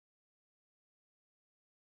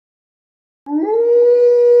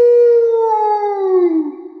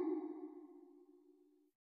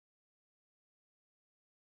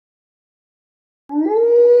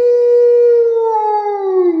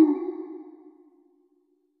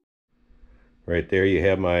Right there you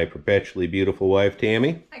have my perpetually beautiful wife,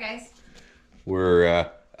 Tammy. Hi, guys. We're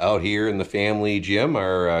out here in the family gym,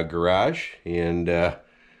 our garage, and I'm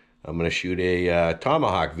going to shoot a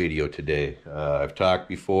Tomahawk video today. I've talked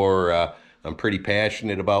before, I'm pretty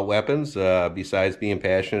passionate about weapons, besides being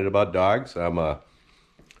passionate about dogs. I'm a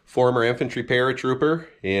former Infantry Paratrooper,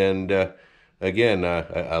 and again,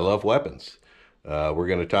 I love weapons. We're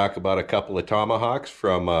going to talk about a couple of Tomahawks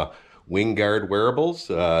from Wingard Wearables,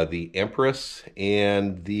 the Empress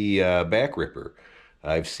and the Backripper.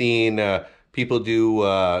 I've seen people do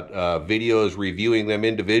videos reviewing them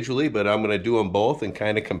individually, but I'm going to do them both and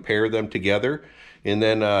kind of compare them together. And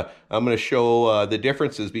then I'm going to show the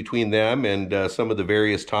differences between them and some of the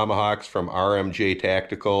various Tomahawks from RMJ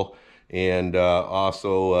Tactical and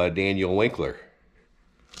also Daniel Winkler.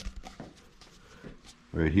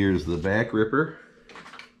 Right here's the Backripper.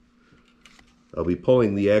 I'll be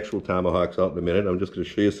pulling the actual Tomahawks out in a minute. I'm just going to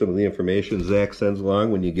show you some of the information Zach sends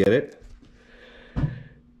along when you get it.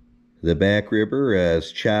 The Backripper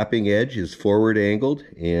chopping edge is forward angled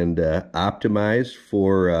and optimized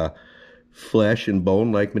for flesh and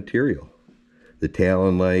bone-like material. The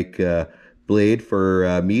talon-like blade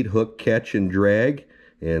for meat hook catch and drag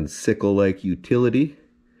and sickle-like utility.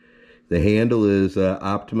 The handle is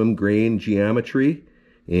optimum grain geometry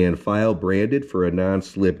and file branded for a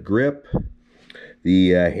non-slip grip.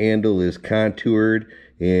 The handle is contoured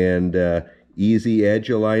and easy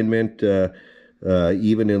edge alignment,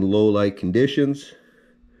 even in low light conditions.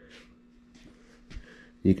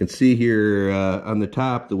 You can see here on the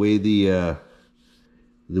top the way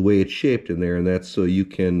it's shaped in there, and that's so you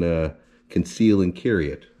can conceal and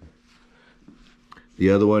carry it.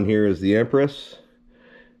 The other one here is the Empress.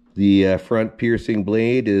 The front piercing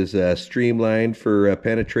blade is streamlined for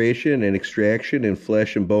penetration and extraction in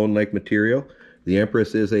flesh and bone-like material. The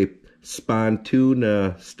Empress is a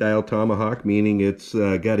Spontoon style tomahawk, meaning it's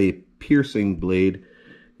got a piercing blade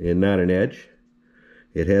and not an edge.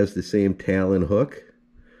 It has the same talon hook.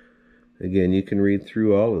 Again, you can read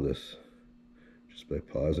through all of this just by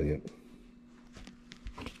pausing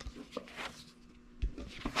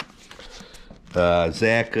it.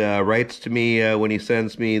 Zach writes to me when he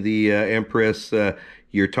sends me the Empress,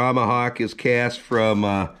 your Tomahawk is cast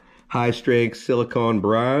from high-strength silicone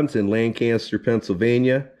bronze in Lancaster,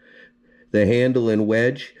 Pennsylvania. The handle and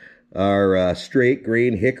wedge are straight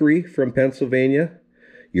grain hickory from Pennsylvania.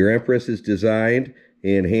 Your Empress is designed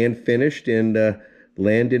and hand-finished in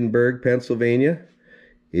Landenberg, Pennsylvania.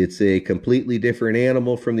 It's a completely different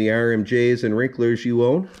animal from the RMJs and Winklers you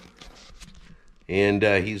own. And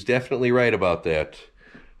he's definitely right about that.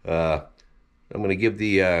 I'm going to give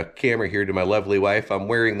the camera here to my lovely wife. I'm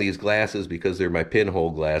wearing these glasses because they're my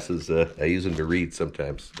pinhole glasses. I use them to read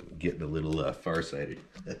sometimes. I'm getting a little farsighted.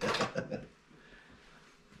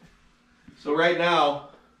 So right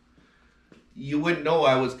now, you wouldn't know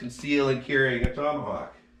I was concealing carrying a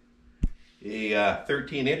Tomahawk. A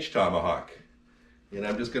 13-inch Tomahawk. And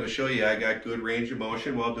I'm just going to show you I got good range of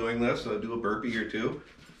motion while doing this. I'll do a burpee or two.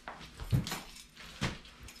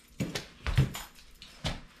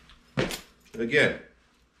 Again,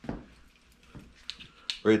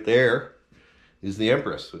 right there is the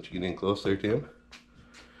Empress. Would you get in close there, Tim?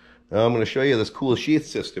 Now I'm going to show you this cool sheath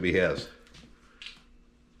system he has.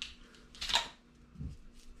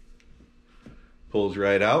 Pulls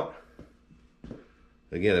right out.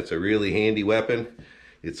 Again, it's a really handy weapon.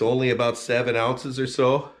 It's only about 7 ounces or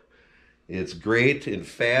so. It's great and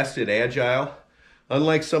fast and agile.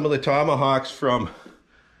 Unlike some of the Tomahawks from,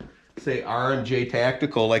 say, RMJ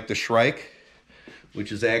Tactical, like the Shrike,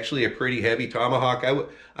 which is actually a pretty heavy Tomahawk.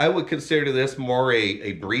 I would consider this more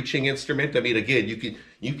a breaching instrument. I mean, again, you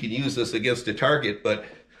can use this against a target, but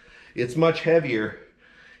it's much heavier,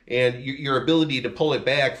 and your ability to pull it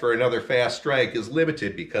back for another fast strike is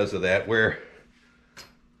limited because of that, where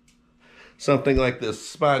something like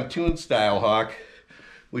this Spontoon style hawk,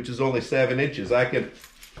 which is only 7 inches, I can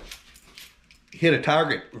hit a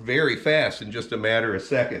target very fast in just a matter of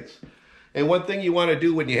seconds. And one thing you want to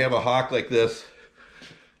do when you have a hawk like this,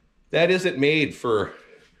 that isn't made for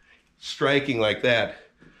striking like that.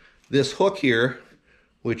 This hook here,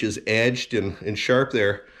 which is edged and sharp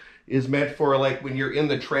there, is meant for like when you're in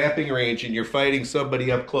the trapping range and you're fighting somebody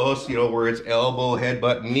up close, you know, where it's elbow,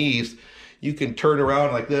 headbutt, and knees. You can turn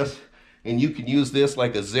around like this, and you can use this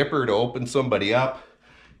like a zipper to open somebody up.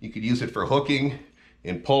 You could use it for hooking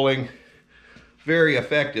and pulling. Very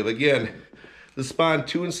effective. Again, the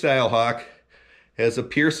Spontoon style hawk has a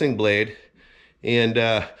piercing blade,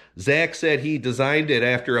 and Zach said he designed it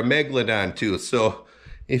after a megalodon tooth. So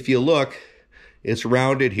if you look, it's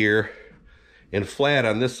rounded here and flat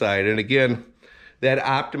on this side. And again, that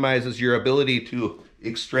optimizes your ability to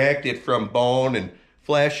extract it from bone and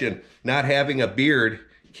flesh, and not having a beard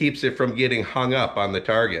keeps it from getting hung up on the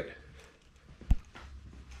target.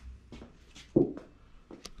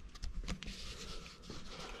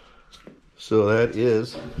 So that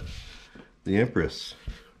is the Empress.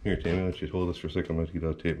 Here, Tammy, why don't you hold this for a second? I'm going to get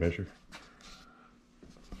out a tape measure.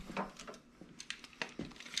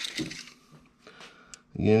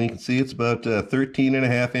 Again, you can see it's about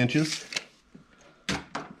 13.5 inches.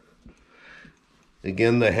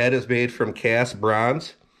 Again, the head is made from cast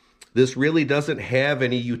bronze. This really doesn't have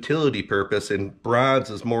any utility purpose, and bronze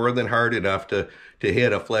is more than hard enough to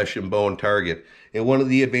hit a flesh and bone target. And one of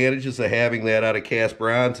the advantages of having that out of cast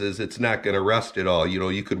bronze is it's not going to rust at all. You know,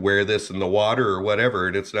 you could wear this in the water or whatever,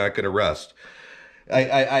 and it's not going to rust.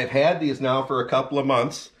 I've had these now for a couple of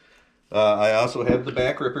months. I also have the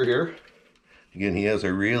Backripper here. Again, he has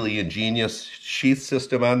a really ingenious sheath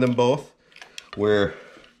system on them both, where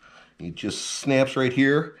it just snaps right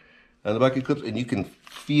here on the bucket clips, and you can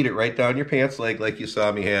feed it right down your pants leg like you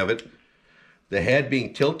saw me have it. The head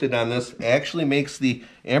being tilted on this actually makes the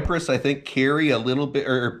Empress, I think, carry a little bit,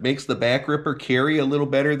 or makes the Backripper carry a little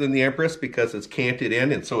better than the Empress, because it's canted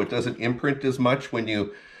in, and so it doesn't imprint as much when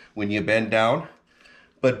you bend down.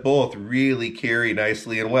 But both really carry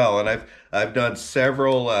nicely and well, and I've done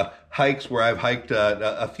several hikes where I've hiked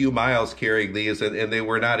a few miles carrying these, and they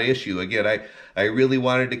were not an issue. Again, I really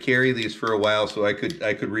wanted to carry these for a while so I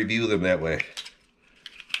could review them that way.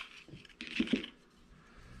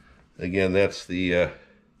 Again, that's the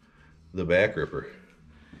Backripper.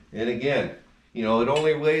 And again, you know, it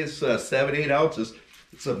only weighs 7-8 ounces.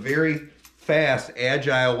 It's a very fast,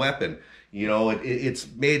 agile weapon. You know, it's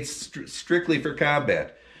made strictly for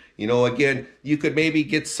combat. You know, again, you could maybe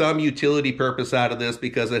get some utility purpose out of this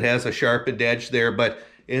because it has a sharpened edge there, but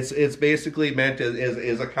it's basically meant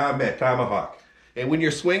as a combat tomahawk. And when you're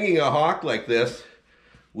swinging a hawk like this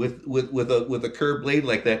with a curved blade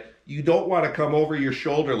like that, you don't want to come over your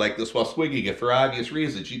shoulder like this while swinging it for obvious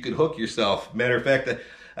reasons. You could hook yourself. Matter of fact,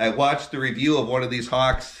 I watched the review of one of these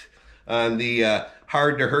hawks on the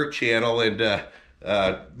Hard to Hurt channel, and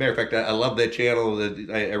matter of fact, I love that channel.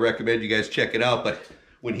 I recommend you guys check it out. But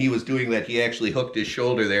when he was doing that, he actually hooked his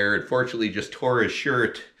shoulder there, and fortunately just tore his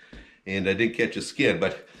shirt, and I didn't catch his skin.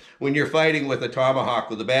 But when you're fighting with a tomahawk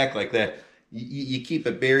with a back like that, you keep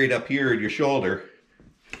it buried up here in your shoulder,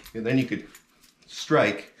 and then you could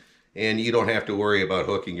strike, and you don't have to worry about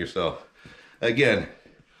hooking yourself. Again,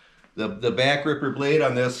 the Backripper blade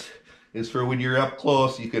on this is for when you're up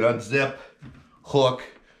close. You can unzip, hook,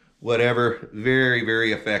 whatever. Very,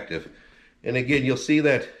 very effective. And again, you'll see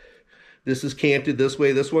that this is canted this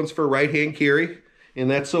way. This one's for right-hand carry, and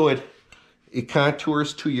that's so it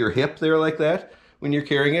contours to your hip there like that when you're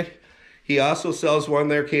carrying it. He also sells one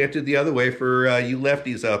there canted the other way for you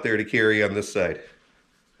lefties out there to carry on this side.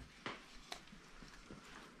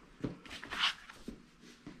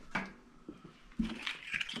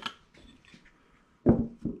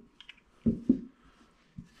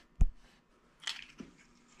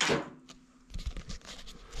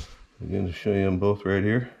 Again, to show you them both right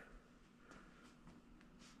here.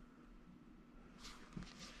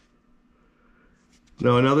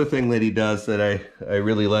 Now, another thing that he does that I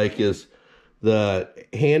really like is the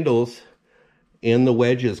handles and the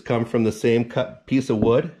wedges come from the same cut piece of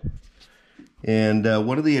wood. And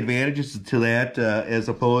one of the advantages to that, as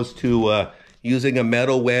opposed to using a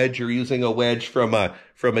metal wedge or using a wedge from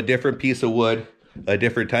a different piece of wood, a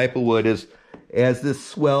different type of wood, is as this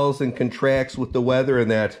swells and contracts with the weather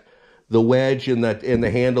and that, the wedge and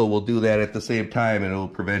the handle will do that at the same time, and it will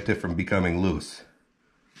prevent it from becoming loose.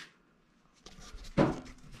 Show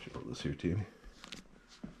this here to you.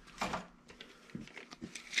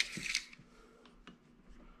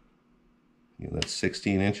 Yeah, that's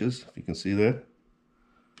 16 inches, if you can see that.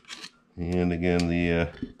 And again, the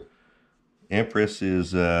Empress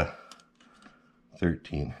is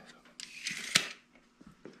 13.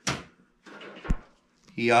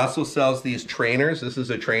 He also sells these trainers. This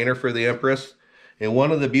is a trainer for the Empress. And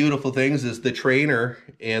one of the beautiful things is the trainer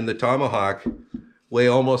and the Tomahawk weigh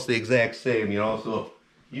almost the exact same, you know, so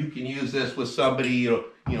you can use this with somebody, you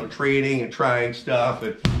know, training and trying stuff.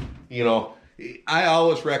 And, you know, I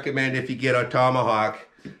always recommend, if you get a Tomahawk,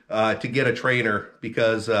 to get a trainer,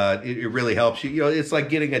 because it really helps you. You know, it's like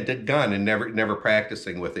getting a gun and never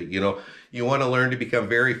practicing with it, you know. You want to learn to become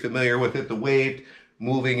very familiar with it, the weight,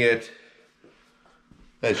 moving it.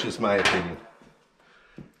 That's just my opinion.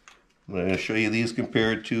 I'm going to show you these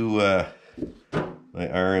compared to my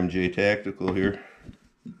RMJ Tactical here.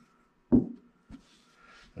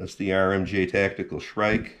 That's the RMJ Tactical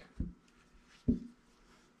Shrike.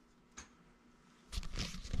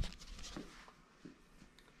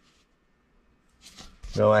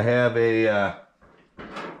 Now I have a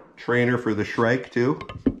trainer for the Shrike too.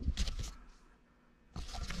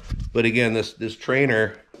 But again, this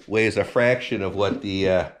trainer weighs a fraction of what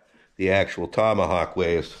the actual Tomahawk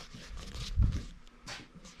weighs.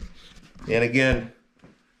 And again,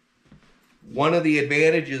 one of the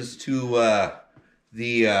advantages to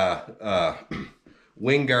the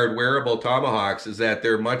Wingard Wearable Tomahawks is that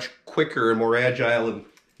they're much quicker and more agile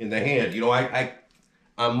in the hand. You know,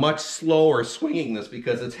 I'm much slower swinging this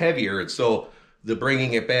because it's heavier, and so the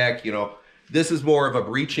bringing it back, you know, this is more of a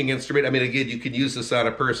breaching instrument. I mean, again, you can use this on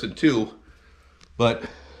a person too, but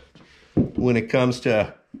when it comes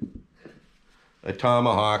to a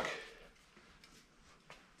Tomahawk,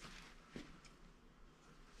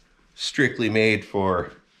 strictly made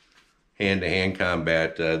for hand-to-hand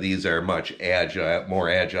combat, these are much agile, more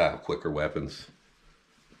agile, quicker weapons.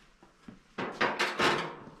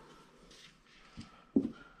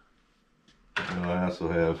 I also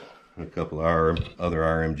have a couple of other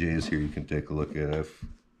RMJs here you can take a look at. I have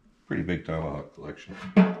a pretty big Tomahawk collection.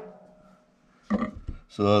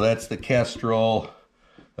 So that's the Kestrel,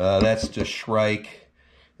 that's the Shrike,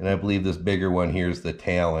 and I believe this bigger one here is the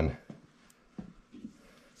Talon.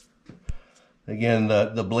 Again,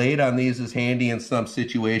 the blade on these is handy in some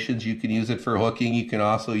situations. You can use it for hooking. You can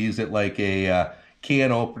also use it like a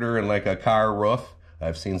can opener and like a car roof.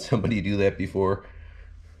 I've seen somebody do that before.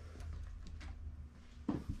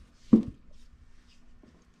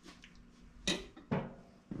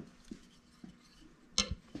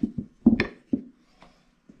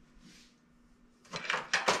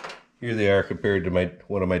 Here they are compared to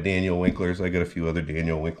one of my Daniel Winklers. I got a few other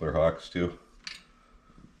Daniel Winkler Hawks too.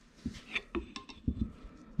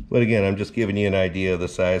 But again, I'm just giving you an idea of the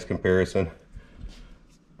size comparison.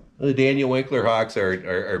 The Daniel Winkler Hawks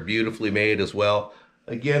are beautifully made as well.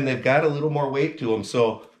 Again, they've got a little more weight to them,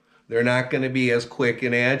 so they're not going to be as quick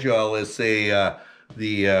and agile as, say,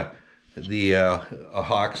 the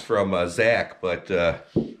Hawks from Zach, but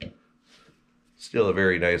still a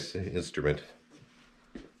very nice instrument.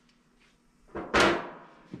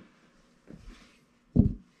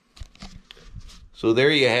 So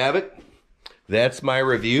there you have it. That's my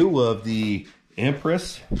review of the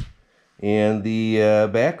Empress and the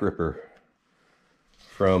Backripper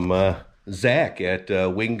from Zach at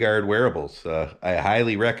Wingard Wearables. I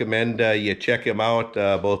highly recommend you check him out,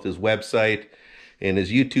 both his website and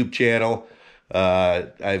his YouTube channel.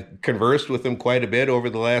 I've conversed with him quite a bit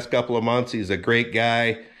over the last couple of months. He's a great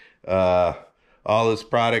guy. All his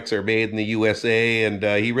products are made in the USA, and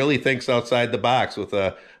he really thinks outside the box with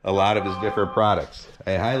a lot of his different products.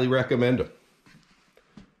 I highly recommend him.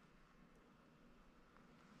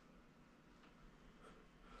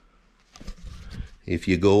 If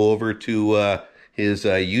you go over to his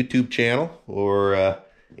YouTube channel or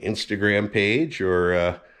Instagram page,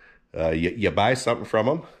 or you buy something from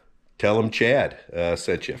him, tell him Chad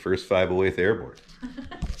sent you. First 508th Airborne.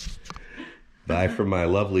 Bye from my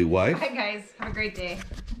lovely wife. Bye, guys. Have a great day.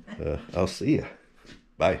 I'll see you.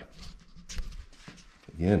 Bye.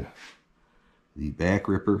 Again, the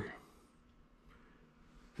Backripper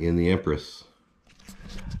and the Empress.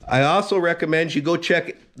 I also recommend you go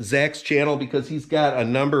check Zach's channel because he's got a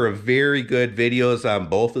number of very good videos on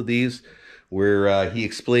both of these where he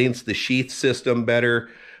explains the sheath system better.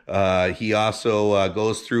 He also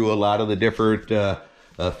goes through a lot of the different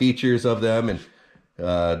features of them and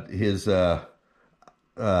his you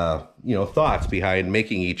know, thoughts behind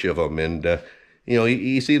making each of them. And you know,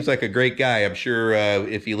 he seems like a great guy. I'm sure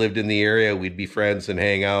if he lived in the area, we'd be friends and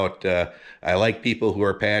hang out. I like people who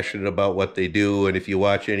are passionate about what they do, and if you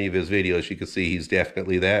watch any of his videos, you can see he's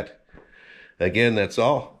definitely that. Again, that's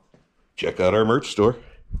all. Check out our merch store.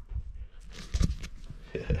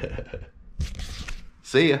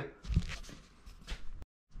 See ya.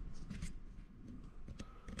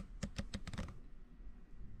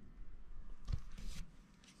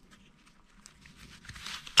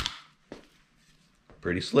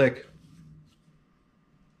 Pretty slick.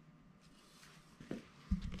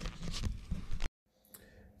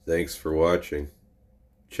 Thanks for watching.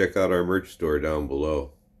 Check out our merch store down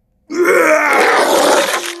below.